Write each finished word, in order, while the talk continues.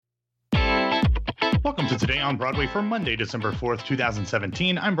Welcome to Today on Broadway for Monday, December 4th,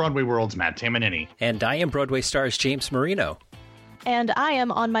 2017. I'm Broadway World's Matt Tamanini. And I am Broadway Stars James Marino. And I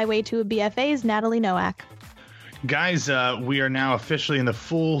am on my way to a BFA's Natalie Nowak. Guys, we are now officially in the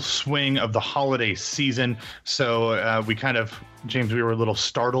full swing of the holiday season. So we kind of, James, we were a little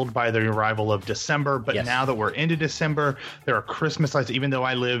startled by the arrival of December. But Yes. Now that we're into December, there are Christmas lights, even though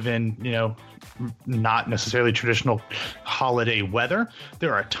I live in, not necessarily traditional holiday weather.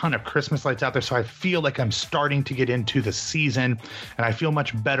 There are a ton of Christmas lights out there. So I feel like I'm starting to get into the season, and I feel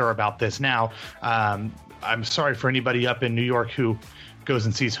much better about this now. I'm sorry for anybody up in New York who goes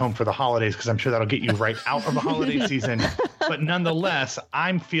and sees Home for the Holidays, because I'm sure that'll get you right out of the holiday season. But nonetheless,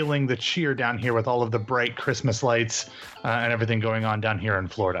 I'm feeling the cheer down here with all of the bright Christmas lights and everything going on down here in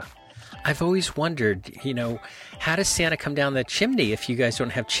Florida. I've always wondered, how does Santa come down the chimney if you guys don't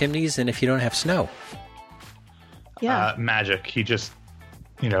have chimneys and if you don't have snow? Yeah. Magic. He just,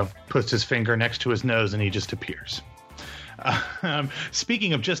 puts his finger next to his nose and he just appears.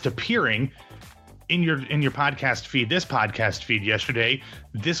 Speaking of just appearing, in your podcast feed, this podcast feed yesterday,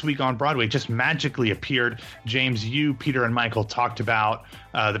 This Week on Broadway just magically appeared. James, you, Peter, and Michael talked about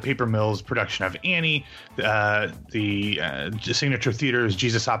the Paper Mills production of Annie, the Signature Theater's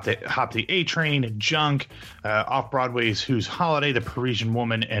Jesus Hop the A Train, Junk, Off-Broadway's Who's Holiday, The Parisian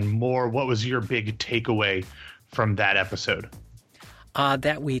Woman, and more. What was your big takeaway from that episode?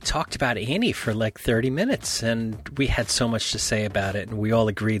 That we talked about Annie for like 30 minutes, and we had so much to say about it, and we all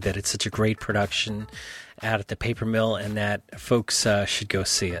agreed that it's such a great production out at the Paper Mill and that folks should go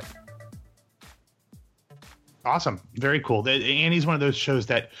see it. Awesome. Very cool. Annie's one of those shows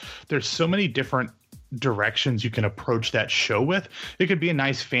that there's so many different directions you can approach that show with. It could be a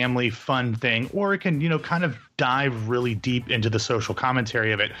nice family fun thing, or it can, kind of dive really deep into the social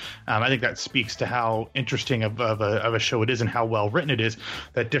commentary of it. I think that speaks to how interesting of a show it is and how well written it is,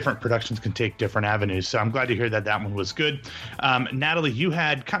 that different productions can take different avenues. So I'm glad to hear that one was good. Natalie, you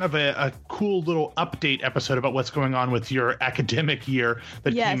had kind of a cool little update episode about what's going on with your academic year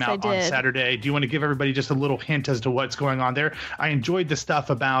that came out on Saturday. Do you want to give everybody just a little hint as to what's going on there? I enjoyed the stuff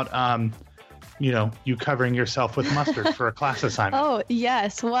about you covering yourself with mustard for a class assignment. Oh,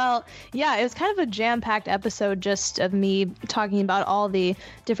 yes. Well, yeah, it was kind of a jam-packed episode just of me talking about all the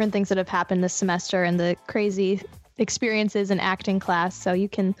different things that have happened this semester and the crazy experiences in acting class. So you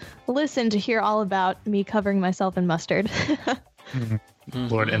can listen to hear all about me covering myself in mustard.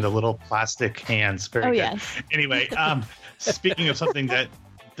 Lord, and the little plastic hands. Very good. Yes. Anyway, speaking of something that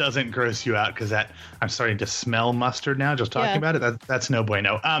doesn't gross you out, because I'm starting to smell mustard now just talking about it. That's no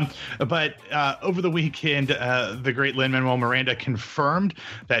bueno. But over the weekend, the great Lin-Manuel Miranda confirmed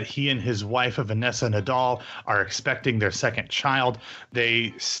that he and his wife, Vanessa Nadal, are expecting their second child.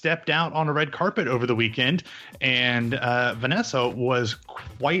 They stepped out on a red carpet over the weekend, and Vanessa was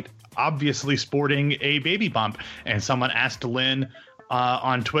quite obviously sporting a baby bump. And someone asked Lin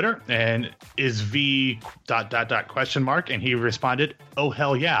on Twitter, and is V ... and he responded, "Oh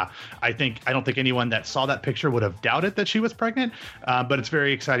hell yeah." I don't think anyone that saw that picture would have doubted that she was pregnant, but it's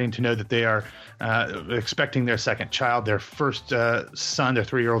very exciting to know that they are expecting their second child. Their first son, their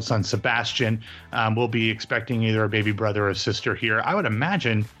 3-year-old son Sebastian, will be expecting either a baby brother or a sister here, I would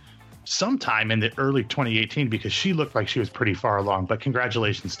imagine sometime in the early 2018, because she looked like she was pretty far along. But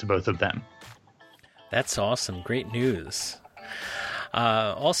congratulations to both of them. That's awesome. Great news.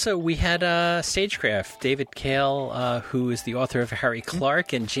 Also, we had Stagecraft. David Kale, who is the author of Harry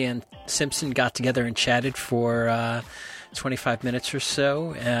Clark, and Jan Simpson got together and chatted for 25 minutes or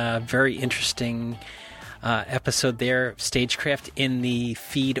so. Very interesting episode there, Stagecraft, in the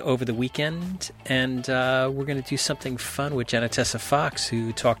feed over the weekend. And we're going to do something fun with Jenna Tessa Fox,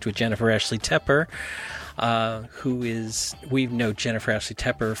 who talked with Jennifer Ashley Tepper, we know Jennifer Ashley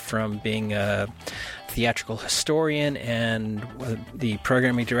Tepper from being a theatrical historian and the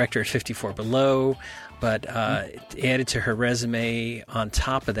programming director at 54 Below, but added to her resume on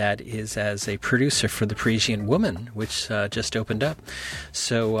top of that is as a producer for The Parisian Woman, which just opened up.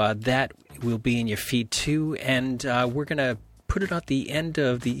 So that will be in your feed too, and we're going to put it at the end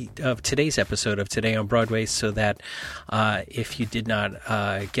of today's episode of Today on Broadway, so that if you did not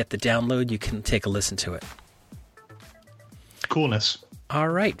get the download, you can take a listen to it. Coolness. All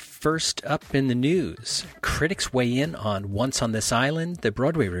right, first up in the news, critics weigh in on Once on This Island, the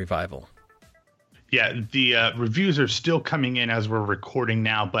Broadway revival. Yeah, the reviews are still coming in as we're recording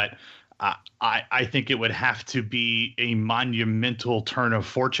now, but I think it would have to be a monumental turn of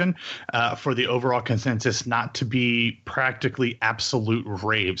fortune for the overall consensus not to be practically absolute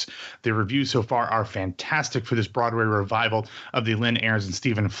raves. The reviews so far are fantastic for this Broadway revival of the Lynn Ahrens and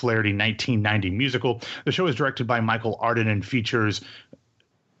Stephen Flaherty 1990 musical. The show is directed by Michael Arden and features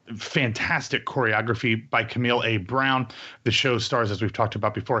fantastic choreography by Camille A. Brown. The show stars, as we've talked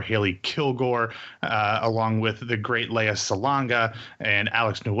about before, Haley Kilgore, along with the great Lea Salonga and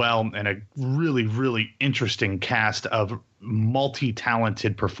Alex Newell, and a really, really interesting cast of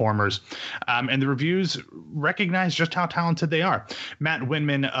multi-talented performers. And the reviews recognize just how talented they are. Matt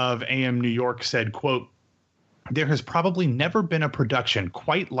Winman of AM New York said, quote, "There has probably never been a production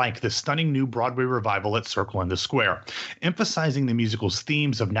quite like the stunning new Broadway revival at Circle in the Square. Emphasizing the musical's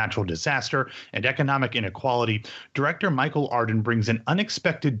themes of natural disaster and economic inequality, director Michael Arden brings an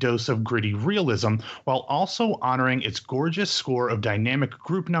unexpected dose of gritty realism while also honoring its gorgeous score of dynamic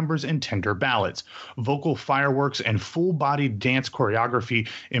group numbers and tender ballads. Vocal fireworks and full-bodied dance choreography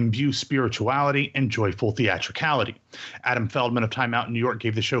imbue spirituality and joyful theatricality." Adam Feldman of Time Out in New York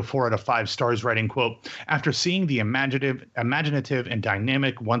gave the show 4 out of 5 stars, writing, quote, "After seeing the imaginative and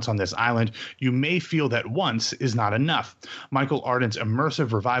dynamic Once on This Island, you may feel that once is not enough. Michael Arden's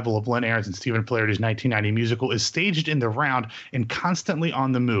immersive revival of Len Ahrens and Stephen Flaherty's 1990 musical is staged in the round and constantly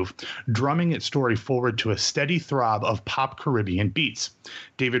on the move, drumming its story forward to a steady throb of pop Caribbean beats."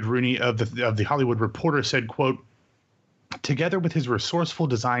 David Rooney of the Hollywood Reporter said, quote, "Together with his resourceful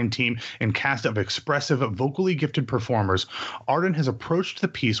design team and cast of expressive, vocally gifted performers, Arden has approached the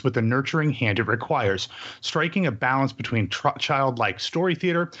piece with the nurturing hand it requires, striking a balance between childlike story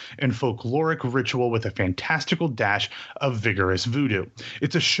theater and folkloric ritual with a fantastical dash of vigorous voodoo.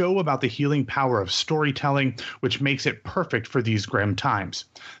 It's a show about the healing power of storytelling, which makes it perfect for these grim times.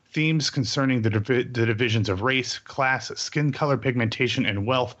 Themes concerning the divisions of race, class, skin color, pigmentation, and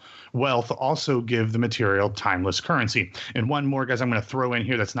wealth also give the material timeless currency." And one more, guys, I'm going to throw in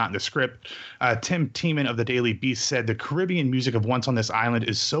here that's not in the script. Tim Tiemann of the Daily Beast said, "The Caribbean music of Once on This Island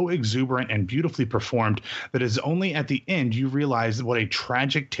is so exuberant and beautifully performed that it is only at the end you realize what a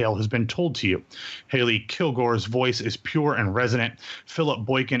tragic tale has been told to you. Haley Kilgore's voice is pure and resonant. Philip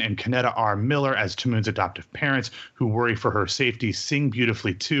Boykin and Kanetta R. Miller as Tamoon's adoptive parents who worry for her safety sing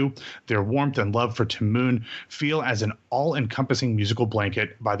beautifully too. Their warmth and love for Tamoon feel as an all-encompassing musical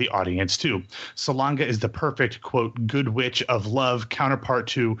blanket by the audience too. Salonga is the perfect, quote, good witch of love counterpart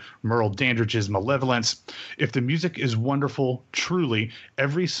to Merle Dandridge's malevolence. If the music is wonderful, truly,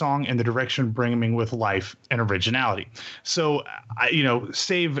 every song and the direction brimming with life and originality." So,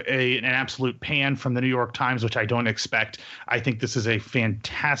 save an absolute pan from the New York Times, which I don't expect. I think this is a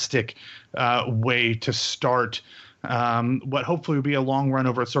fantastic way to start what hopefully will be a long run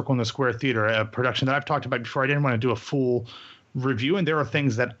over at Circle in the Square Theater, a production that I've talked about before. I didn't want to do a full review, and there are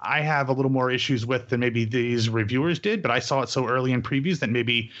things that I have a little more issues with than maybe these reviewers did, but I saw it so early in previews that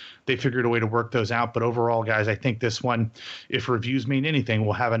maybe they figured a way to work those out. But overall, guys, I think this one, if reviews mean anything,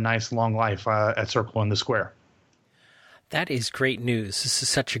 will have a nice long life at Circle in the Square. That is great news. This is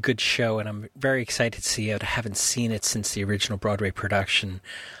such a good show, and I'm very excited to see it. I haven't seen it since the original Broadway production.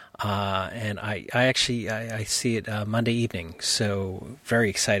 And I see it Monday evening, so very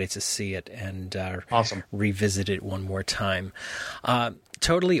excited to see it and awesome. Revisit it one more time.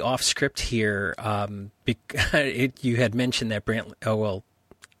 Totally off script here. You had mentioned that Brantley.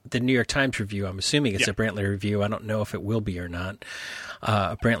 The New York Times review. I'm assuming it's a Brantley review. I don't know if it will be or not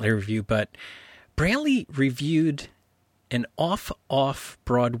a Brantley review, but Brantley reviewed an off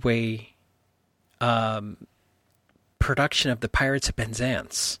Broadway production of The Pirates of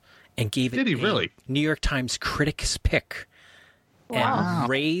Penzance. And gave it a New York Times Critics Pick. Wow. And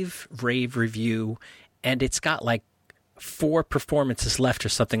rave review. And it's got like 4 performances left or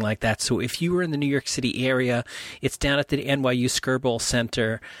something like that. So if you were in the New York City area, it's down at the NYU Skirball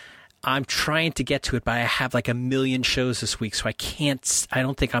Center. I'm trying to get to it, but I have like 1 million shows this week, so I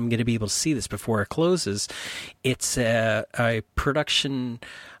don't think I'm going to be able to see this before it closes. It's a production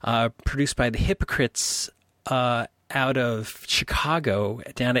produced by the Hypocrites out of Chicago,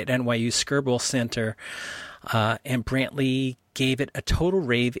 down at NYU Skirball Center, and Brantley gave it a total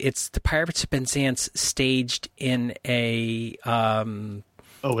rave. It's The Pirates of Penzance staged in a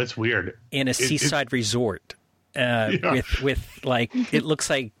it's weird, in a seaside resort with like it looks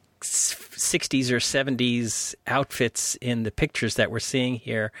like 60s or 70s outfits in the pictures that we're seeing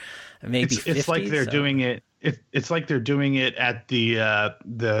here. Maybe it's like they're doing it. It's like they're doing it at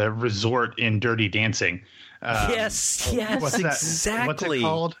the resort in Dirty Dancing. Yes, exactly. What's it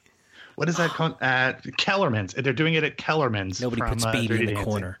called? What is that called? Kellerman's. They're doing it at Kellerman's. Nobody puts baby in the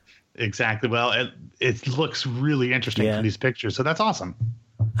corner. Exactly. Well, it looks really interesting from these pictures, so that's awesome.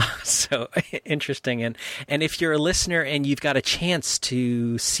 So interesting. And if you're a listener and you've got a chance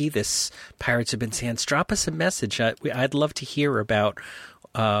to see this Pirates of Penzance, drop us a message. I'd love to hear about,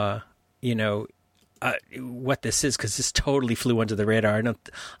 what this is, because this totally flew under the radar. I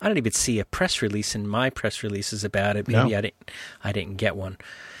don't even see a press release in my press releases about it. Maybe I didn't get one.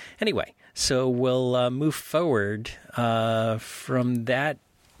 Anyway, so we'll move forward from that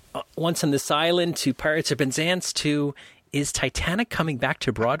Once on This Island to Pirates of Penzance to Is Titanic coming back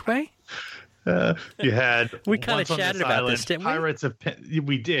to Broadway? You had we kind of chatted about this, didn't we? Pirates of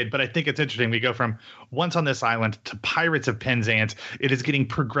we did, but I think it's interesting. We go from Once on This Island to Pirates of Penzance. It is getting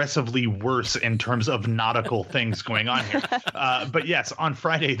progressively worse in terms of nautical things going on here. But yes, on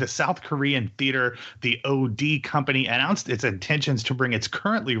Friday, the South Korean theater, the OD Company, announced its intentions to bring its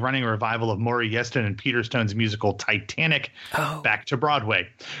currently running revival of Maury Yeston and Peter Stone's musical Titanic back to Broadway.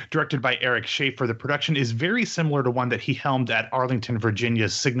 Directed by Eric Schaefer, the production is very similar to one that he helmed at Arlington,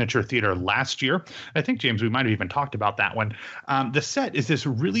 Virginia's Signature Theater last year. I think, James, we might have even talked about that one. The set is this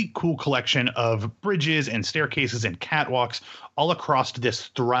really cool collection of bridges and staircases and catwalks all across this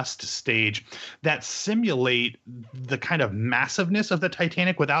thrust stage that simulate the kind of massiveness of the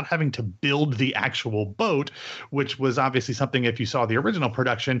Titanic without having to build the actual boat, which was obviously something, if you saw the original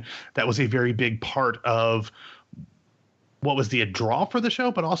production, that was a very big part of what was the draw for the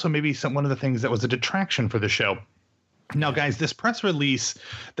show, but also maybe one of the things that was a detraction for the show. Now, guys, this press release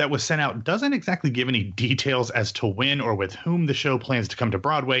that was sent out doesn't exactly give any details as to when or with whom the show plans to come to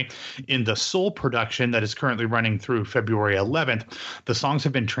Broadway. In the Seoul production that is currently running through February 11th, the songs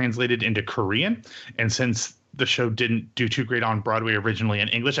have been translated into Korean. And since the show didn't do too great on Broadway originally in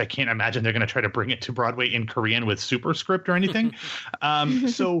English, I can't imagine they're going to try to bring it to Broadway in Korean with superscript or anything.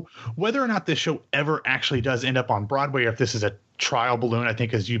 So whether or not this show ever actually does end up on Broadway, or if this is a trial balloon, I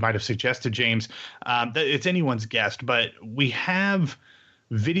think, as you might have suggested, James, it's anyone's guess. But we have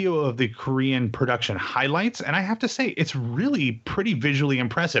video of the Korean production highlights, and I have to say it's really pretty visually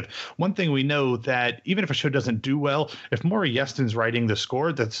impressive. One thing we know that even if a show doesn't do well, if Maury Yeston's writing the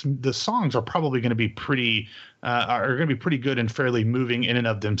score, the songs are probably going to be pretty good and fairly moving in and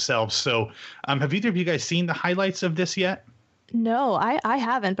of themselves. So have either of you guys seen the highlights of this yet? No, I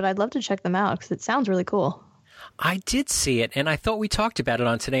haven't, but I'd love to check them out because it sounds really cool. I did see it, and I thought we talked about it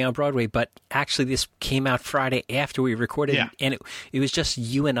on Today on Broadway, but actually this came out Friday after we recorded, and it was just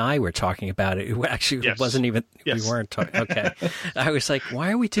you and I were talking about it. It actually wasn't even, we weren't talking. Okay. I was like, why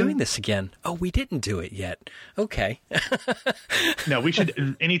are we doing this again? Oh, we didn't do it yet. Okay. No, we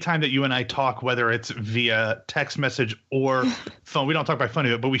should, anytime that you and I talk, whether it's via text message or phone, we don't talk by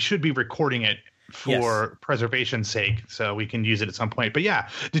phone, but we should be recording it for preservation's sake, so we can use it at some point. But yeah,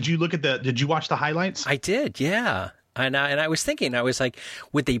 did you watch the highlights? I did, yeah. And I was thinking, I was like,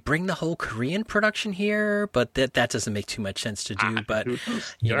 would they bring the whole Korean production here? But that doesn't make too much sense to do. But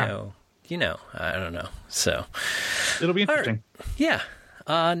you know, I don't know. So it'll be interesting. Right.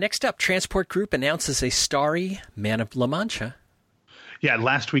 Yeah. Next up, Transport Group announces a starry Man of La Mancha. Yeah,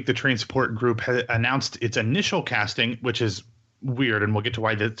 last week the Transport Group had announced its initial casting, which is weird, and we'll get to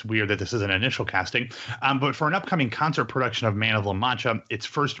why that's weird that this is an initial casting. But for an upcoming concert production of Man of La Mancha, its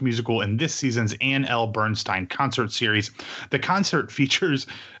first musical in this season's Anne L. Bernstein concert series, the concert features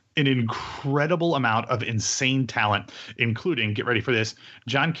an incredible amount of insane talent, including, get ready for this,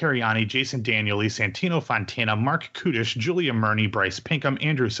 John Cariani, Jason Danieli, Santino Fontana, Mark Kudish, Julia Murney, Bryce Pinkham,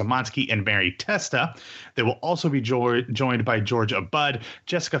 Andrew Samansky, and Mary Testa. They will also be joined by George Abud,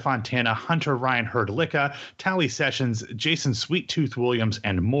 Jessica Fontana, Hunter Ryan Herdlicka, Tally Sessions, Jason Sweettooth Williams,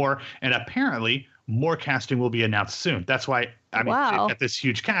 and more. And apparently more casting will be announced soon. That's why, at this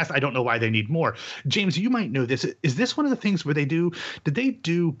huge cast, I don't know why they need more. James, you might know this. Is this one of the things where did they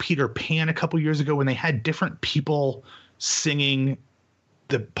do Peter Pan a couple years ago when they had different people singing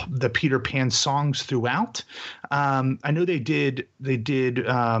the Peter Pan songs throughout? I know they did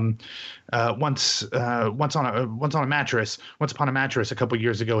once upon a mattress a couple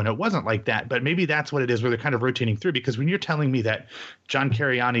years ago, and it wasn't like that. But maybe that's what it is, where they're kind of rotating through. Because when you're telling me that John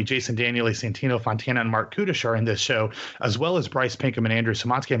Cariani, Jason Danieli, Santino Fontana, and Mark Kudish are in this show, as well as Bryce Pinkham and Andrew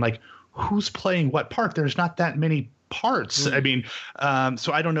Samansky, I'm like, who's playing what part? There's not that many parts. I mean,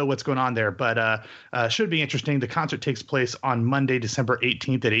 so I don't know what's going on there, but should be interesting. The concert takes place on Monday, December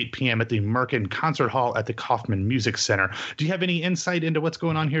 18th at 8 p.m. at the Merkin Concert Hall at the Kaufman Music Center. Do you have any insight into what's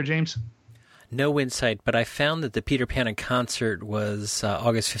going on here, James? No insight, but I found that the Peter Pan in concert was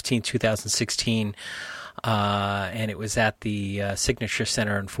August 15, 2016, and it was at the Signature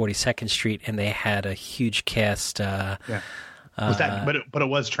Center on 42nd Street, and they had a huge cast. Was that? But it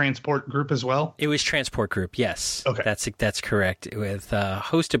was Transport Group as well. It was Transport Group, yes. Okay, that's correct. With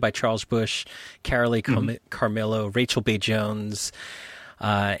hosted by Charles Bush, Carolee Carmillo, Rachel Bay Jones,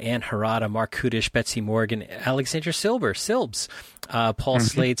 Ann Harada, Mark Kudish, Betsy Morgan, Alexandra Silbs, Paul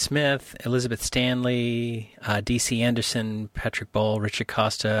Slade Smith, Elizabeth Stanley, D.C. Anderson, Patrick Bowl, Richard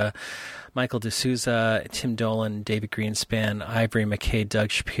Costa, Michael D'Souza, Tim Dolan, David Greenspan, Ivory McKay,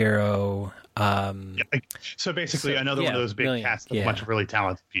 Doug Shapiro. So basically another one of those big casts of a bunch of really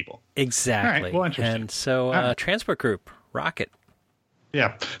talented people. Exactly. All right, well, interesting. And so Transport Group, Rocket.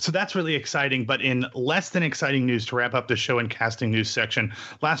 Yeah, so that's really exciting. But in less than exciting news to wrap up the show and casting news section,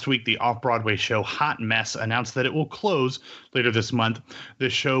 last week the off-Broadway show Hot Mess announced that it will close later this month. The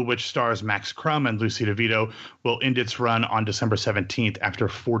show, which stars Max Crum and Lucy DeVito, will end its run on December 17th after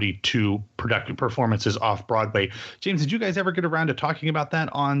 42 productive performances off-Broadway. James, did you guys ever get around to talking about that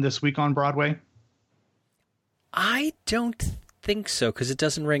on This Week on Broadway? I don't think so, because it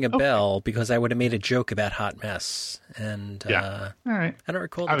doesn't ring a bell, because I would have made a joke about Hot Mess. And all right. I don't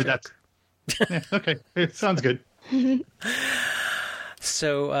recall the joke. Yeah, okay. It sounds good.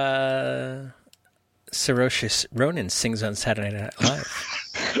 So Saoirse Ronan sings on Saturday Night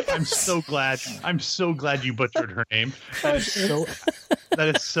Live. I'm so glad you butchered her name.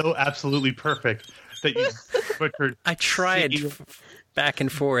 That is so absolutely perfect that you butchered. I tried back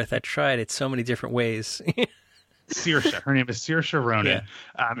and forth. I tried it so many different ways. Saoirse. Her name is Saoirse Ronan.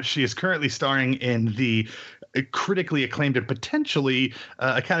 Yeah. She is currently starring in the critically acclaimed and potentially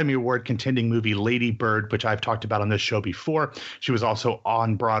Academy Award contending movie Lady Bird, which I've talked about on this show before. She was also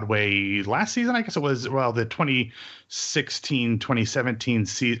on Broadway last season. I guess it was, the 2016, 2017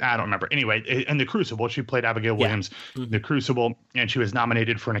 season. I don't remember. Anyway, in The Crucible, she played Abigail Williams in The Crucible, and she was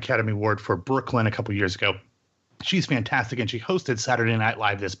nominated for an Academy Award for Brooklyn a couple years ago. She's fantastic, and she hosted Saturday Night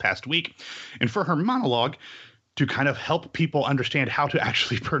Live this past week. And for her monologue, to kind of help people understand how to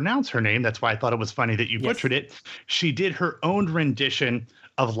actually pronounce her name, that's why I thought it was funny that you butchered it. She did her own rendition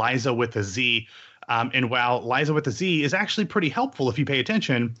of Liza with a Z. And while Liza with a Z is actually pretty helpful if you pay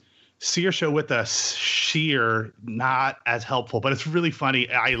attention, Saoirse with a sheer, not as helpful, but it's really funny.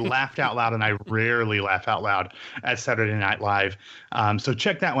 I laughed out loud, and I rarely laugh out loud at Saturday Night Live. So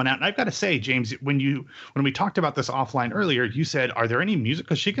check that one out. And I've got to say, James, when we talked about this offline earlier, you said, are there any music?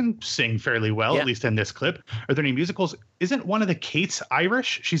 Because she can sing fairly well, at least in this clip. Are there any musicals? Isn't one of the Kates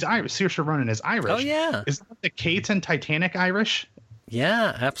Irish? She's Irish. Saoirse Ronan is Irish. Oh, yeah. Isn't the Kates and Titanic Irish?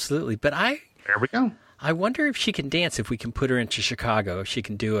 Yeah, absolutely. But there we go. I wonder if she can dance, if we can put her into Chicago, if she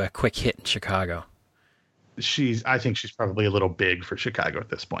can do a quick hit in Chicago. I think she's probably a little big for Chicago at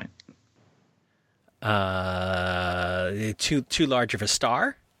this point. Too large of a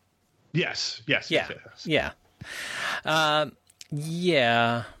star? Yes. Yeah.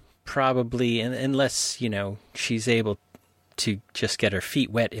 Yeah, probably, unless, she's able to just get her feet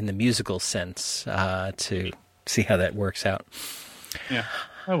wet in the musical sense, to see how that works out. Yeah.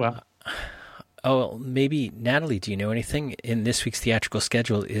 Oh, well. Oh, maybe, Natalie, do you know anything? In this week's theatrical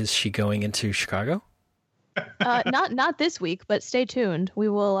schedule, is she going into Chicago? Not this week, but stay tuned. We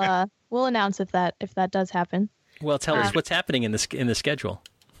will we'll announce if that does happen. Well, tell us what's happening in the schedule.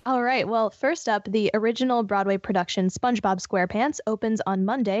 All right. Well, first up, the original Broadway production SpongeBob SquarePants opens on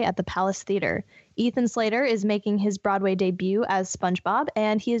Monday at the Palace Theater. Ethan Slater is making his Broadway debut as SpongeBob,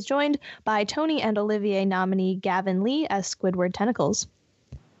 and he is joined by Tony and Olivier nominee Gavin Lee as Squidward Tentacles.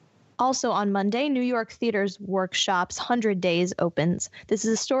 Also on Monday, New York Theater's Workshop's 100 Days opens. This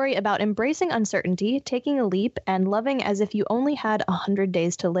is a story about embracing uncertainty, taking a leap, and loving as if you only had 100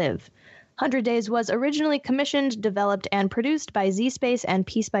 days to live. 100 Days was originally commissioned, developed, and produced by Z-Space and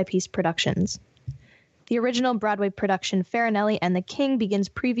Piece by Piece Productions. The original Broadway production Farinelli and the King begins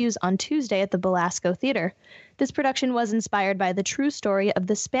previews on Tuesday at the Belasco Theater. This production was inspired by the true story of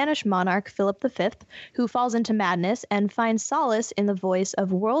the Spanish monarch Philip V, who falls into madness and finds solace in the voice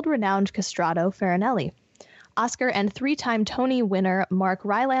of world-renowned castrato Farinelli. Oscar and three-time Tony winner Mark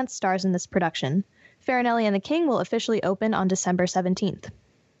Rylance stars in this production. Farinelli and the King will officially open on December 17th.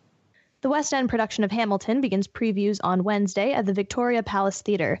 The West End production of Hamilton begins previews on Wednesday at the Victoria Palace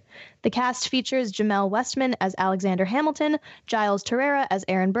Theater. The cast features Jamel Westman as Alexander Hamilton, Giles Terrera as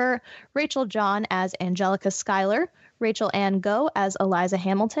Aaron Burr, Rachel John as Angelica Schuyler, Rachel Ann Goh as Eliza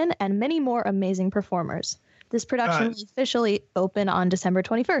Hamilton, and many more amazing performers. This production will officially open on December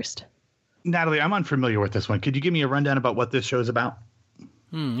 21st. Natalie, I'm unfamiliar with this one. Could you give me a rundown about what this show is about?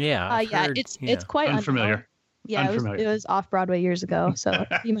 It's quite unfamiliar. Yeah, it was off Broadway years ago, so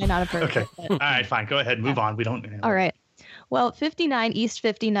you might not have heard of it. All right, fine. Go ahead. Move on. We don't. All right. Well, 59 East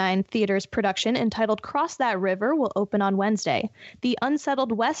 59 Theater's production entitled Cross That River will open on Wednesday. The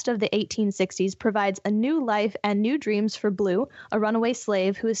unsettled West of the 1860s provides a new life and new dreams for Blue, a runaway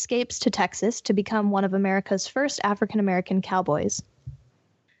slave who escapes to Texas to become one of America's first African-American cowboys.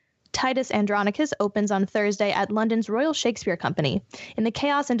 Titus Andronicus opens on Thursday at London's Royal Shakespeare Company. In the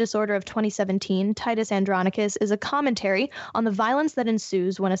chaos and disorder of 2017, Titus Andronicus is a commentary on the violence that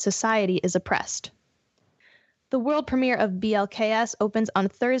ensues when a society is oppressed. The world premiere of BLKS opens on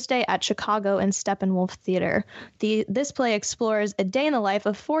Thursday at Chicago and Steppenwolf Theater. This play explores a day in the life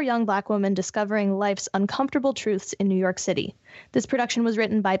of 4 young Black women discovering life's uncomfortable truths in New York City. This production was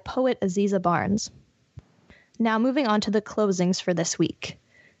written by poet Aziza Barnes. Now moving on to the closings for this week.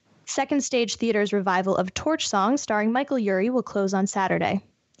 Second Stage Theater's revival of Torch Song starring Michael Urie will close on Saturday.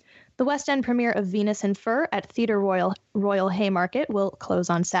 The West End premiere of Venus in Fur at Theatre Royal Haymarket will close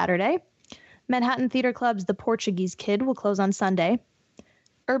on Saturday. Manhattan Theatre Club's The Portuguese Kid will close on Sunday.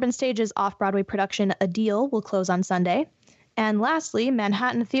 Urban Stage's off-Broadway production A Deal will close on Sunday. And lastly,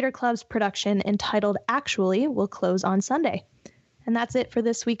 Manhattan Theatre Club's production entitled Actually will close on Sunday. And that's it for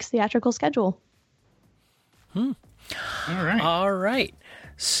this week's theatrical schedule. All right.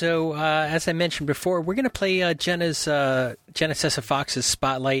 So, as I mentioned before, we're going to play Jenna Tessa Fox's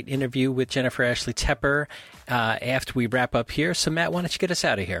Spotlight interview with Jennifer Ashley Tepper after we wrap up here. So, Matt, why don't you get us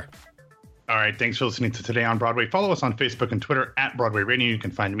out of here? All right. Thanks for listening to Today on Broadway. Follow us on Facebook and Twitter at Broadway Radio. You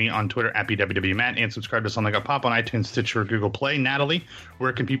can find me on Twitter at BWWMatt and subscribe to Something Like a Pop on iTunes, Stitcher, or Google Play. Natalie,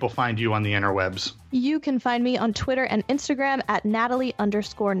 where can people find you on the interwebs? You can find me on Twitter and Instagram at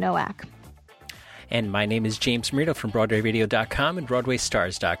Natalie_Noack. And my name is James Marino from BroadwayRadio.com and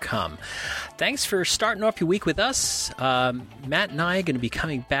BroadwayStars.com. Thanks for starting off your week with us. Matt and I are going to be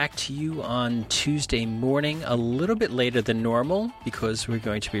coming back to you on Tuesday morning, a little bit later than normal, because we're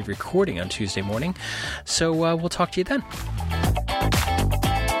going to be recording on Tuesday morning. So we'll talk to you then.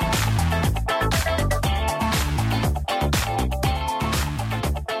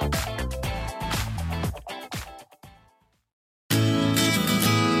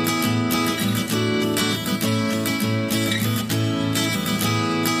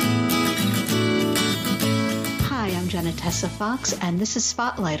 Tessa Fox, and this is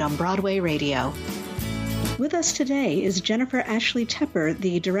Spotlight on Broadway Radio. With us today is Jennifer Ashley Tepper,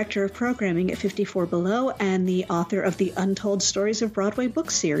 the Director of Programming at 54 Below and the author of the Untold Stories of Broadway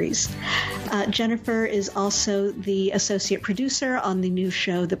book series. Jennifer is also the associate producer on the new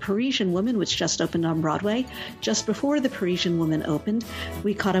show The Parisian Woman, which just opened on Broadway. Just before The Parisian Woman opened,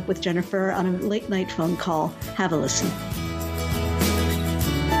 we caught up with Jennifer on a late-night phone call. Have a listen.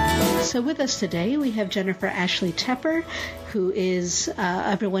 So with us today, we have Jennifer Ashley Tepper, who is,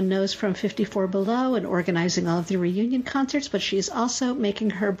 everyone knows from 54 Below and organizing all of the reunion concerts, but she is also making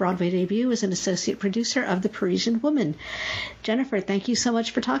her Broadway debut as an associate producer of The Parisian Woman. Jennifer, thank you so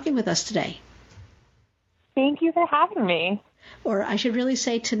much for talking with us today. Thank you for having me. Or I should really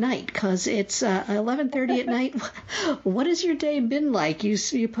say tonight, because it's 11:30 at night. What has your day been like?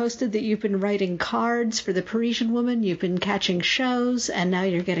 You posted that you've been writing cards for The Parisian Woman, you've been catching shows, and now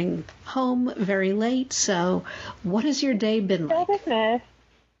you're getting home very late. So what has your day been like? Business.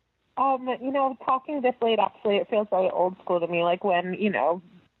 Talking this late, actually, it feels very old school to me, like when,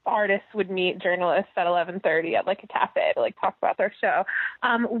 artists would meet journalists at 11:30 at like a cafe to like talk about their show.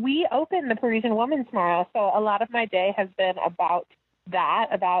 We open The Parisian Woman tomorrow, so a lot of my day has been about that,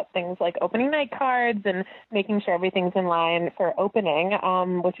 about things like opening night cards and making sure everything's in line for opening,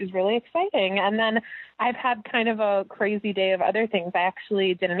 which is really exciting. And then I've had kind of a crazy day of other things. I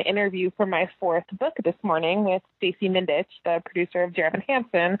actually did an interview for my 4th book this morning with Stacey Mindich, the producer of Jeremy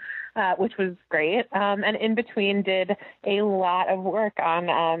Hansen, which was great. And in between did a lot of work on,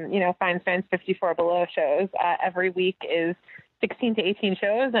 Feinstein's 54 Below shows. Every week is 16 to 18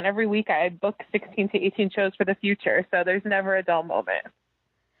 shows, and every week I book 16 to 18 shows for the future, so there's never a dull moment.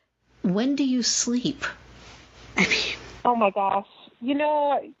 When do you sleep? Oh my gosh.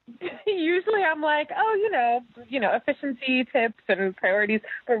 Usually I'm like, efficiency tips and priorities,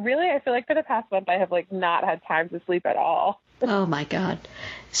 but really I feel like for the past month I have like not had time to sleep at all. Oh my God.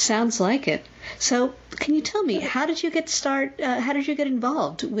 Sounds like it. So can you tell me, how did you get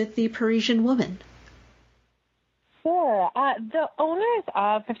involved with The Parisian Woman? Sure. The owners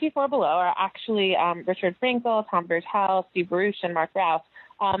of 54 Below are actually Richard Frankel, Tom Bertel, Steve Baruch, and Mark Rouse,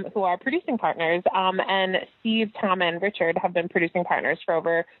 who are producing partners. And Steve, Tom, and Richard have been producing partners for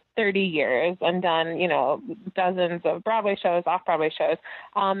over 30 years and done, dozens of Broadway shows, off-Broadway shows.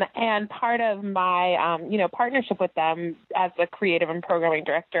 And part of my, partnership with them as the creative and programming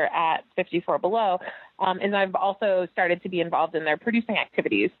director at 54 Below is I've also started to be involved in their producing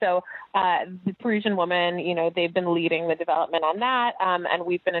activities. So The Parisian Woman, they've been leading the development on that, and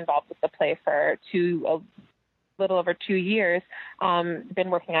we've been involved with the play for a little over 2 years, been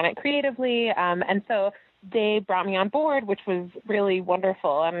working on it creatively, and so they brought me on board, which was really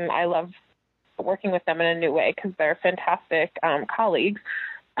wonderful, and I love working with them in a new way because they're fantastic colleagues.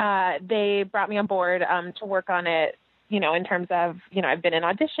 they brought me on board to work on it, in terms of, I've been in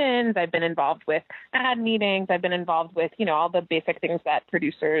auditions, I've been involved with ad meetings, I've been involved with, all the basic things that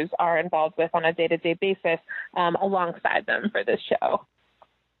producers are involved with on a day-to-day basis alongside them for this show.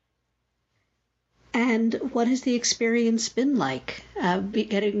 And what has the experience been like,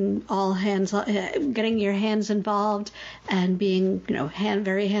 getting your hands involved and being,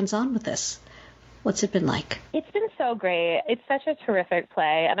 very hands-on with this? What's it been like? It's been so great. It's such a terrific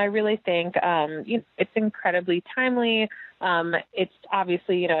play, and I really think it's incredibly timely. It's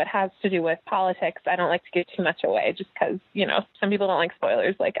obviously, it has to do with politics. I don't like to give too much away just because, some people don't like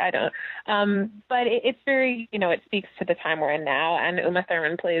spoilers, like I don't. But it's very, it speaks to the time we're in now. And Uma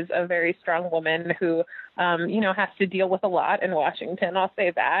Thurman plays a very strong woman who, has to deal with a lot in Washington, I'll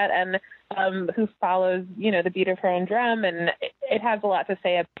say that, and who follows, the beat of her own drum. And it has a lot to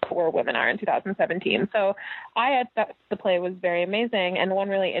say about where women are in 2017. So I thought the play was very amazing. And one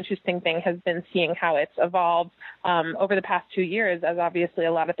really interesting thing has been seeing how it's evolved over the past 2 years, as obviously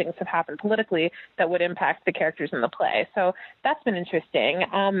a lot of things have happened politically that would impact the characters in the play. So that's been interesting.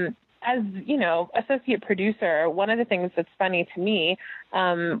 As, associate producer, one of the things that's funny to me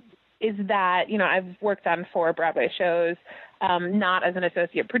is that, I've worked on 4 Broadway shows, not as an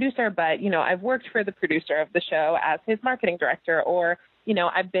associate producer, but, I've worked for the producer of the show as his marketing director, or,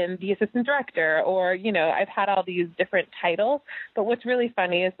 I've been the assistant director, or, I've had all these different titles. But what's really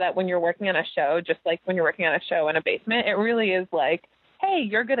funny is that when you're working on a show, just like when you're working on a show in a basement, it really is like, hey,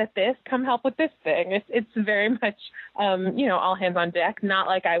 you're good at this, come help with this thing. It's very much, all hands on deck. Not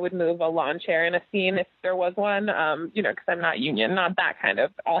like I would move a lawn chair in a scene if there was one, because I'm not union, not that kind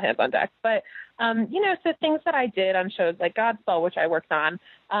of all hands on deck. But, so things that I did on shows like Godspell, which I worked on,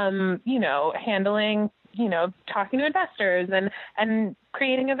 handling, talking to investors and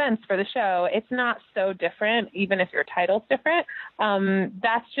creating events for the show. It's not so different, even if your title's different.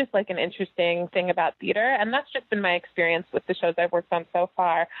 That's just like an interesting thing about theater. And that's just been my experience with the shows I've worked on so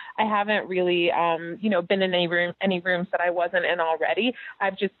far. I haven't really, been in any rooms that I wasn't in already.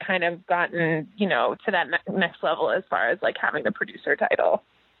 I've just kind of gotten, to that next level as far as like having the producer title.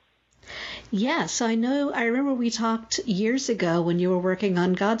 Yes, I remember we talked years ago when you were working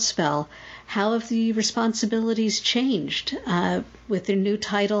on Godspell. How have the responsibilities changed with your new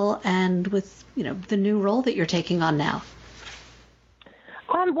title and with, the new role that you're taking on now?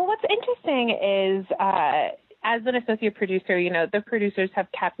 Well, what's interesting is as an associate producer, the producers have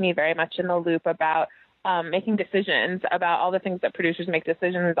kept me very much in the loop about making decisions about all the things that producers make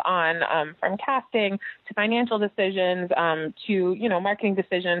decisions on, from casting to financial decisions to, marketing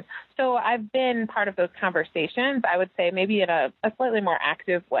decisions. So I've been part of those conversations, I would say maybe in a slightly more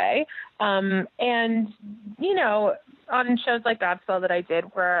active way. And, on shows like Godspell that I did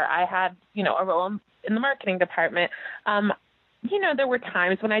where I had, a role in the marketing department, there were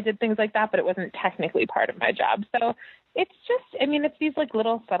times when I did things like that, but it wasn't technically part of my job. So it's just, it's these like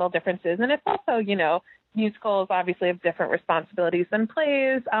little subtle differences. And it's also, musicals obviously have different responsibilities than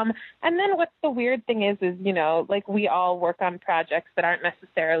plays. And then what's the weird thing is, like we all work on projects that aren't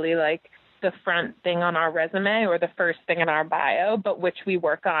necessarily like the front thing on our resume or the first thing in our bio, but which we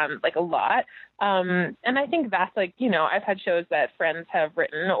work on like a lot. And I think that's like, I've had shows that friends have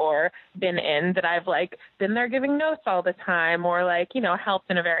written or been in that I've like been there giving notes all the time or like,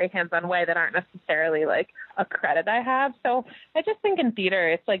 helped in a very hands-on way that aren't necessarily like a credit I have. So I just think in theater,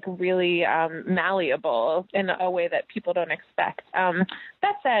 it's like really malleable in a way that people don't expect.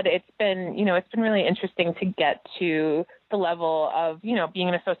 That said, it's been really interesting to get to the level of, being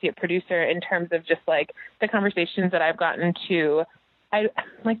an associate producer in terms of just like the conversations that I've gotten to. I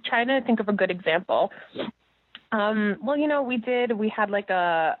like trying to think of a good example. We had like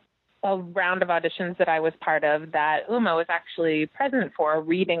a round of auditions that I was part of that Uma was actually present for,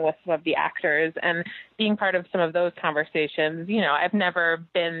 reading with some of the actors and being part of some of those conversations. I've never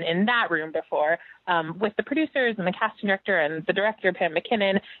been in that room before with the producers and the casting director and the director, Pam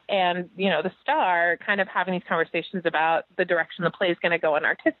McKinnon, and, the star kind of having these conversations about the direction the play is going to go in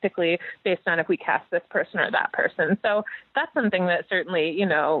artistically based on if we cast this person or that person. So that's something that certainly,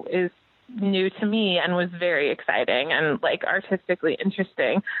 is new to me and was very exciting and like artistically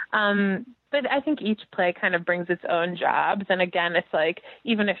interesting. But I think each play kind of brings its own jobs. And again, it's like,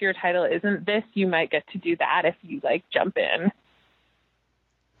 even if your title isn't this, you might get to do that if you like jump in.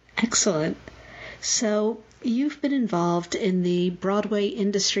 Excellent. So you've been involved in the Broadway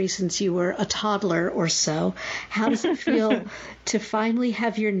industry since you were a toddler or so. How does it feel to finally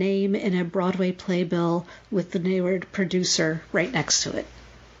have your name in a Broadway playbill with the word producer right next to it?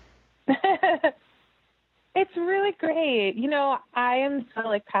 It's really great. You know, I am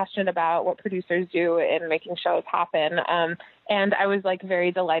so passionate about what producers do in making shows happen. And I was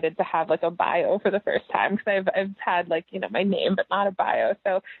very delighted to have a bio for the first time, because I've had my name, but not a bio.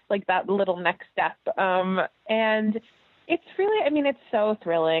 So that little next step. And it's really, it's so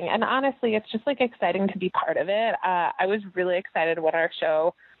thrilling. And honestly, it's just exciting to be part of it. I was really excited when our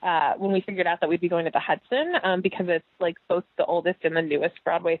show, when we figured out that we'd be going to the Hudson, because it's both the oldest and the newest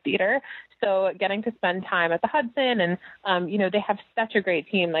Broadway theater. So getting to spend time at the Hudson, and, they have such a great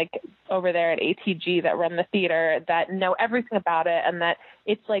team over there at ATG that run the theater, that know everything about it, and that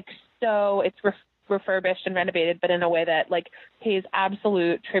it's refurbished and renovated, but in a way that pays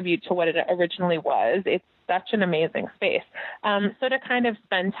absolute tribute to what it originally was. It's such an amazing space. So to kind of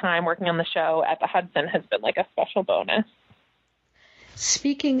spend time working on the show at the Hudson has been a special bonus.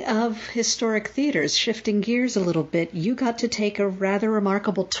 Speaking of historic theaters, shifting gears a little bit, you got to take a rather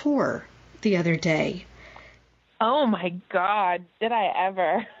remarkable tour the other day. Oh my God, did I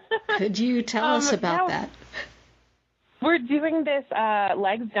ever? Could you tell us about that? We're doing this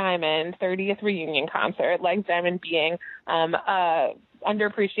Legs Diamond 30th reunion concert, Legs Diamond being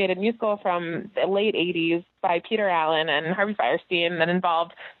underappreciated musical from the late 80s by Peter Allen and Harvey Fierstein that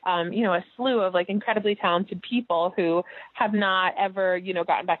involved, a slew of incredibly talented people who have not ever,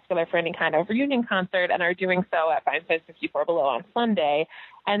 gotten back together for any kind of reunion concert and are doing so at Feinstein's 54 Below on Sunday.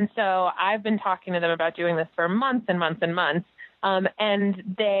 And so I've been talking to them about doing this for months and months and months. And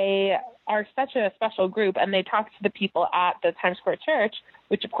they are such a special group, and they talked to the people at the Times Square Church,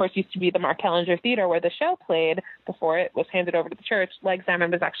 which of course used to be the Mark Hellinger Theater where the show played before it was handed over to the church. Legs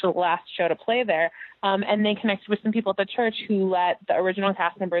Diamond was actually the last show to play there. And they connected with some people at the church who let the original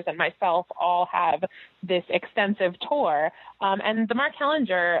cast members and myself all have this extensive tour. And the Mark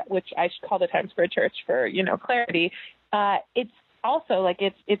Hellinger, which I should call the Times Square Church for, clarity, it's also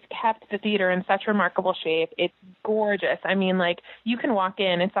it's kept the theater in such remarkable shape. It's gorgeous. You can walk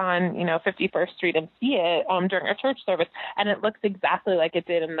in, it's on 51st Street, and see it during a church service, and it looks exactly like it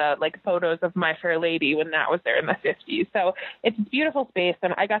did in the photos of My Fair Lady when that was there in the 50s. So it's a beautiful space,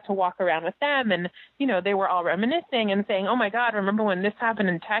 and I got to walk around with them, and they were all reminiscing and saying, oh my God, remember when this happened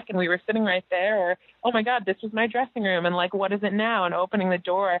in Tech and we were sitting right there? Or, oh my God, this was my dressing room, and what is it now? And opening the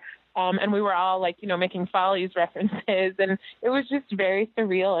door. And we were all making Follies references, and it was just very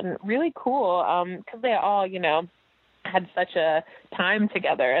surreal and really cool, because they all, had such a time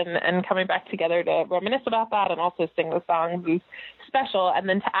together, and coming back together to reminisce about that and also sing the songs is special. And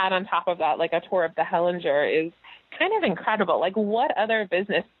then to add on top of that, a tour of the Hellinger is kind of incredible. What other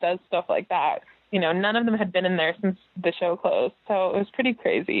business does stuff like that? None of them had been in there since the show closed, so it was pretty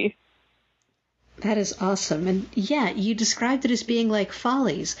crazy. That is awesome. And yeah, you described it as being like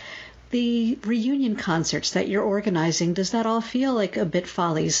Follies. The reunion concerts that you're organizing, does that all feel like a bit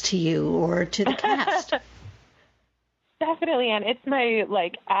Follies to you or to the cast? Definitely, and it's my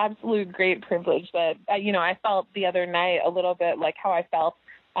absolute great privilege that I felt the other night a little bit like how I felt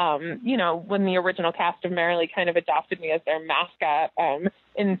when the original cast of Merrily kind of adopted me as their mascot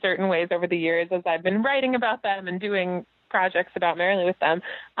in certain ways over the years as I've been writing about them and doing projects about Merrily with them.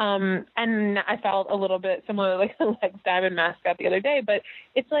 And I felt a little bit similar like the Legs Diamond mascot the other day, but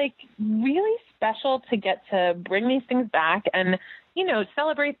it's really special to get to bring these things back and,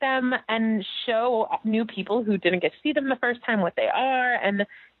 celebrate them and show new people who didn't get to see them the first time what they are. And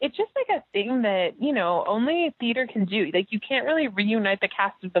it's just a thing that, only theater can do. You can't really reunite the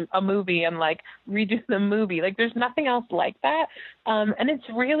cast of a movie and redo the movie. There's nothing else like that. And it's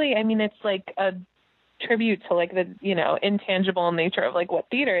really, it's a tribute to the intangible nature of what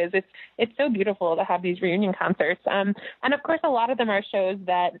theater is. It's so beautiful to have these reunion concerts, and of course a lot of them are shows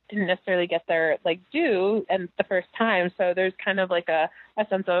that didn't necessarily get their due and the first time, so there's kind of a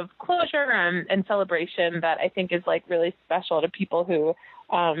sense of closure and celebration that I think is really special to people who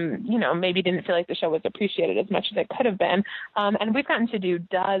maybe didn't feel like the show was appreciated as much as it could have been. And we've gotten to do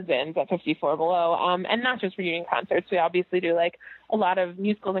dozens at 54 Below, and not just reunion concerts. We obviously do a lot of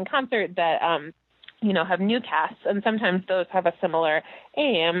musicals and concerts that have new casts, and sometimes those have a similar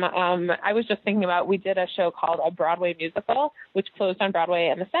aim. I was just thinking about, we did a show called A Broadway Musical, which closed on Broadway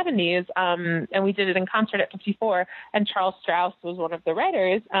in the 70s, and we did it in concert at 54, and Charles Strauss was one of the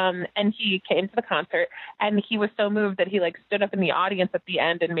writers, and he came to the concert, and he was so moved that he stood up in the audience at the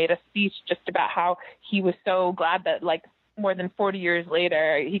end and made a speech just about how he was so glad that more than 40 years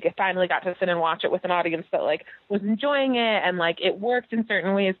later, he finally got to sit and watch it with an audience that was enjoying it, and it worked in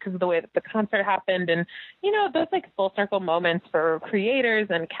certain ways because of the way that the concert happened. And those full circle moments for creators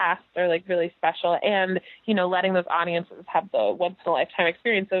and casts are really special, and letting those audiences have the once in a lifetime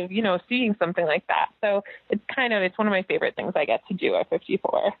experience of seeing something like that. So it's one of my favorite things I get to do at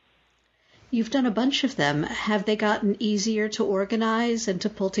 54. You've done a bunch of them. Have they gotten easier to organize and to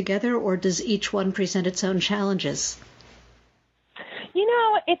pull together, or does each one present its own challenges?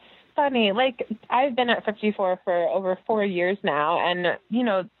 It's funny. Like, I've been at 54 for over 4 years now, and,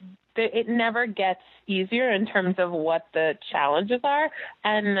 it never gets easier in terms of what the challenges are.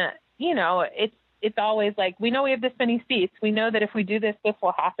 And, it's always like, we know we have this many seats. We know that if we do this, this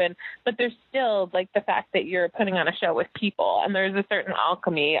will happen. But there's still, like, the fact that you're putting on a show with people, and there's a certain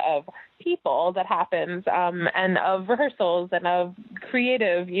alchemy of people that happens, and of rehearsals and of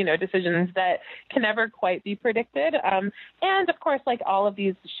creative, decisions that can never quite be predicted. And of course, like, all of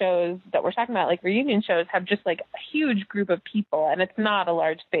these shows that we're talking about, like reunion shows, have just like a huge group of people, and it's not a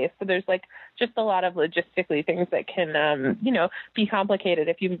large space. So there's like just a lot of logistically things that can, be complicated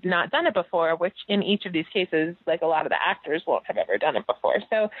if you've not done it before, which in each of these cases, like, a lot of the actors won't have ever done it before.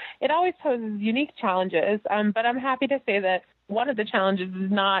 So it always poses unique challenges. But I'm happy to say that one of the challenges is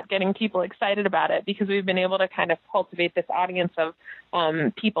not getting people excited about it, because we've been able to kind of cultivate this audience of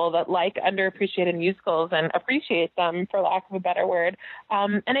people that like underappreciated musicals and appreciate them, for lack of a better word.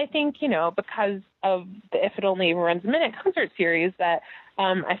 And I think, because of the If It Only Runs a Minute concert series that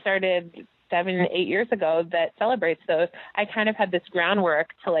I started 7-8 years ago that celebrates those, I kind of had this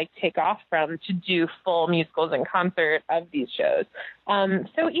groundwork to like take off from to do full musicals and concert of these shows.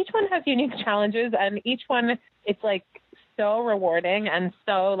 So each one has unique challenges, and each one, it's like so rewarding and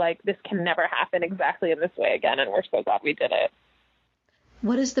so like, this can never happen exactly in this way again, and we're so glad we did it.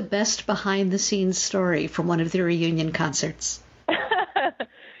 What is the best behind the scenes story from one of the reunion concerts?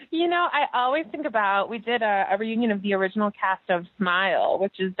 I always think about, we did a reunion of the original cast of Smile,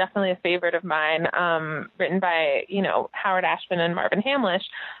 which is definitely a favorite of mine, written by, Howard Ashman and Marvin Hamlish.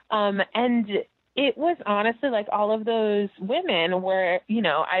 And it was honestly like all of those women were,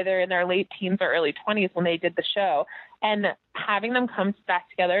 either in their late teens or early 20s when they did the show. And having them come back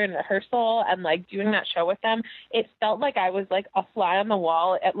together in rehearsal and like doing that show with them, it felt like I was like a fly on the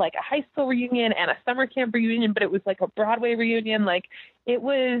wall at like a high school reunion and a summer camp reunion, but it was like a Broadway reunion. Like, it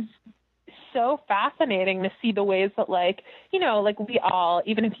was so fascinating to see the ways that like, like we all,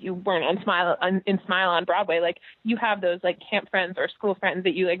 even if you weren't in Smile on Broadway, like you have those like camp friends or school friends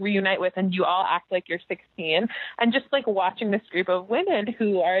that you like reunite with, and you all act like you're 16. And just like watching this group of women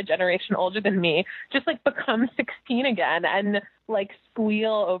who are a generation older than me just like become 16 again and like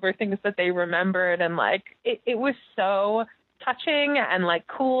squeal over things that they remembered. And like, it was so touching and like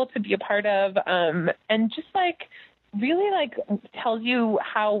cool to be a part of. And just like, really like tells you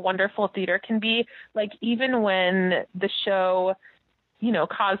how wonderful theater can be. Like, even when the show,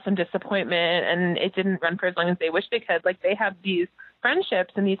 caused some disappointment and it didn't run for as long as they wished it could, like, they have these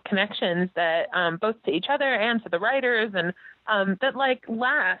friendships and these connections that both to each other and to the writers and that like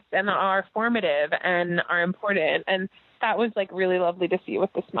last and are formative and are important. And that was like really lovely to see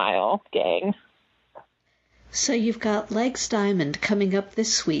with the Smile gang. So you've got Legs Diamond coming up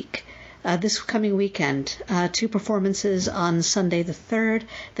this week. This coming weekend, 2 performances on Sunday the 3rd,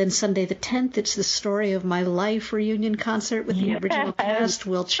 then Sunday the 10th, it's the Story of My Life reunion concert with the original cast,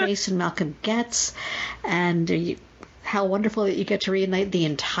 Will Chase and Malcolm Getz. And how wonderful that you get to reunite the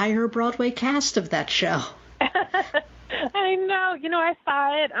entire Broadway cast of that show. I know. I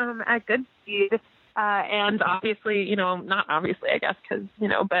saw it at Good Speed. And obviously, not obviously, I guess, because,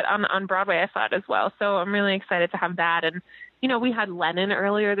 but on Broadway I saw it as well. So I'm really excited to have that. And, we had Lennon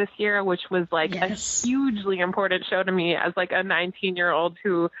earlier this year, which was like a hugely important show to me as like a 19-year-old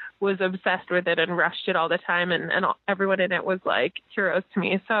who was obsessed with it and rushed it all the time. And everyone in it was like heroes to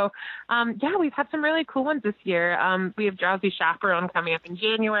me. So, we've had some really cool ones this year. We have Drowsy Chaperone coming up in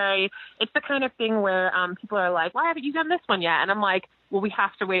January. It's the kind of thing where people are like, why haven't you done this one yet? And I'm like, well, we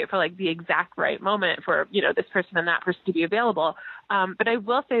have to wait for like the exact right moment for, this person and that person to be available. But I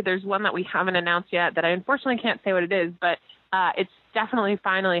will say there's one that we haven't announced yet that I unfortunately can't say what it is, but it's definitely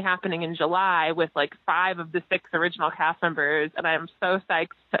finally happening in July with like 5 of the 6 original cast members. And I'm so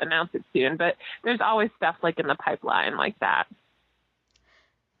psyched to announce it soon, but there's always stuff like in the pipeline like that.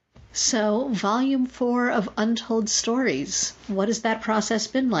 So, Volume 4 of Untold Stories, what has that process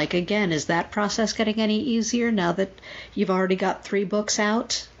been like? Again, is that process getting any easier now that you've already got 3 books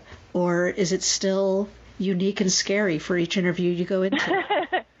out? Or is it still unique and scary for each interview you go into?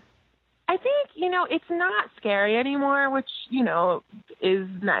 I think, it's not scary anymore, which, is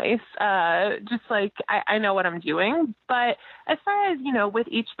nice. Just like I know what I'm doing. But as far as, with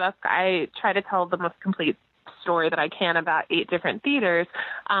each book, I try to tell the most complete story that I can about 8 different theaters.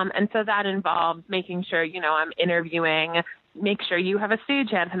 And so that involves making sure, I'm interviewing make sure you have a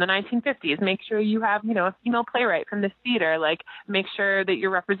stagehand from the 1950s. Make sure you have, a female playwright from this theater. Like, make sure that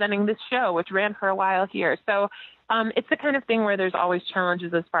you're representing this show, which ran for a while here. So it's the kind of thing where there's always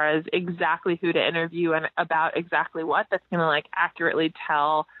challenges as far as exactly who to interview and about exactly what that's going to like accurately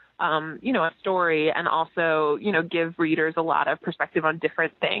tell, a story and also, give readers a lot of perspective on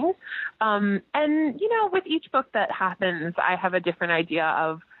different things. And, with each book that happens, I have a different idea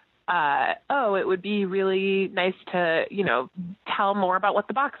of, it would be really nice to, tell more about what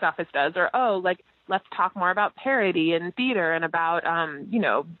the box office does, or, let's talk more about parody and theater and about,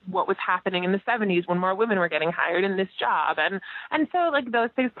 what was happening in the 70s when more women were getting hired in this job. And so like those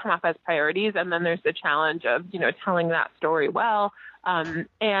things come up as priorities. And then there's the challenge of, telling that story well,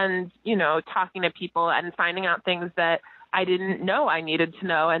 and, talking to people and finding out things that I didn't know I needed to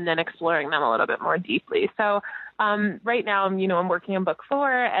know and then exploring them a little bit more deeply. So right now, I'm working on book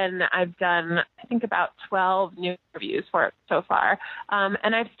 4, and I've done, I think, about 12 new interviews for it so far.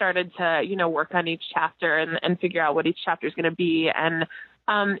 And I've started to, work on each chapter and figure out what each chapter is going to be. And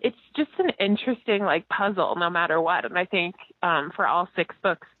it's just an interesting, like, puzzle no matter what. And I think for all 6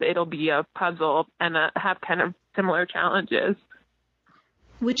 books, it'll be a puzzle and have kind of similar challenges.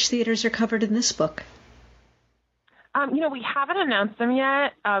 Which theaters are covered in this book? We haven't announced them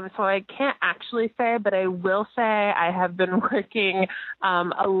yet, so I can't actually say, but I will say I have been working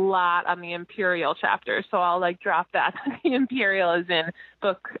a lot on the Imperial chapter, so I'll drop that. The Imperial is in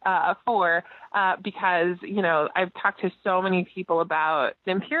book 4 because, I've talked to so many people about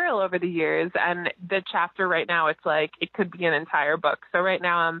the Imperial over the years, and the chapter right now, it's like it could be an entire book. So right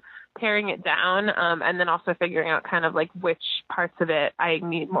now I'm paring it down, and then also figuring out kind of like which parts of it I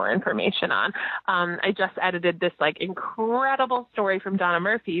need more information on. I just edited this incredible story from Donna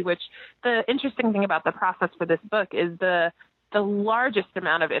Murphy, which the interesting thing about the process for this book is the largest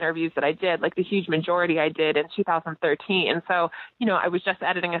amount of interviews that I did, like the huge majority I did in 2013. So, I was just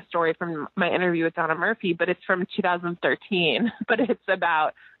editing a story from my interview with Donna Murphy, but it's from 2013, but it's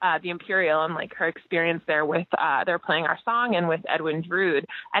about the Imperial and her experience there with They're Playing Our Song and with Edwin Drood.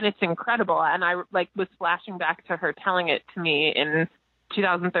 And it's incredible. And I was flashing back to her telling it to me in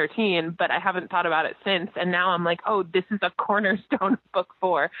 2013, but I haven't thought about it since. And now I'm like, this is a cornerstone of book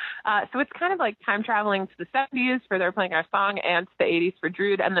 4. So it's kind of like time traveling to the 70s for They're Playing Our Song and to the 80s for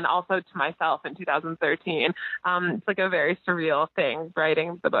Drood, and then also to myself in 2013. It's like a very surreal thing,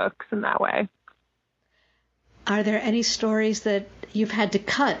 writing the books in that way. Are there any stories that you've had to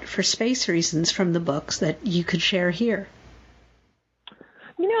cut for space reasons from the books that you could share here?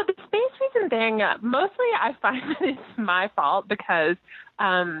 The space reason thing, mostly I find that it's my fault because,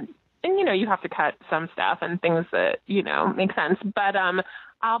 you have to cut some stuff and things that, make sense. But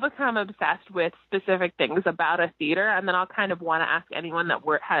I'll become obsessed with specific things about a theater, and then I'll kind of want to ask anyone that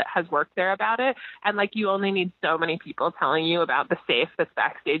has worked there about it. And, you only need so many people telling you about the safe that's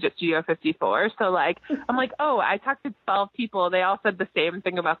backstage at Studio 54. So, I'm like, I talked to 12 people. They all said the same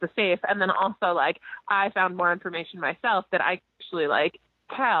thing about the safe. And then also, I found more information myself that I actually,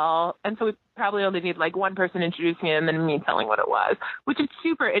 tell, and so we probably only need one person introducing it and then me telling what it was, which is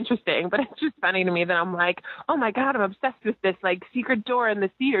super interesting. But it's just funny to me that I'm like, oh my god, I'm obsessed with this secret door in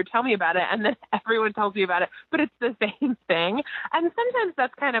the theater, tell me about it. And then everyone tells me about it, but it's the same thing. And sometimes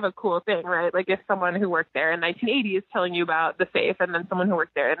that's kind of a cool thing, right? If someone who worked there in 1980 is telling you about the safe, and then someone who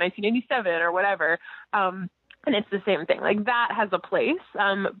worked there in 1987 or whatever, and it's the same thing. That has a place,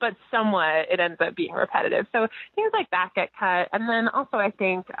 but somewhat it ends up being repetitive. So things like that get cut. And then also I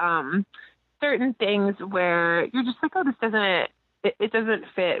think certain things where you're just like, this doesn't, it doesn't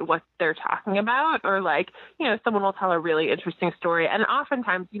fit what they're talking about. Or someone will tell a really interesting story. And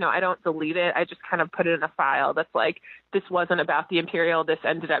oftentimes, I don't delete it. I just kind of put it in a file that's this wasn't about the Imperial. This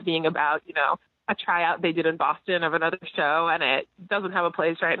ended up being about, a tryout they did in Boston of another show, and it doesn't have a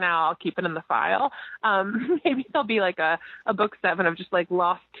place right now. I'll keep it in the file. Maybe there'll be a book 7 of just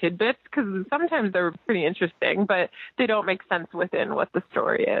lost tidbits, because sometimes they're pretty interesting, but they don't make sense within what the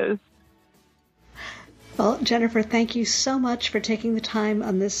story is. Well, Jennifer, thank you so much for taking the time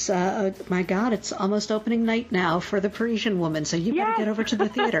on this. My God, it's almost opening night now for The Parisian Woman, so you better get over to the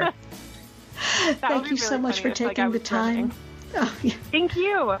theater. Thank you so much for taking the time. Oh, yeah. Thank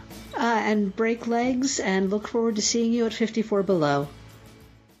you. And break legs, and look forward to seeing you at 54 Below.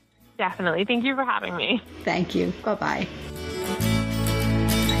 Definitely. Thank you for having me. Thank you. Bye-bye.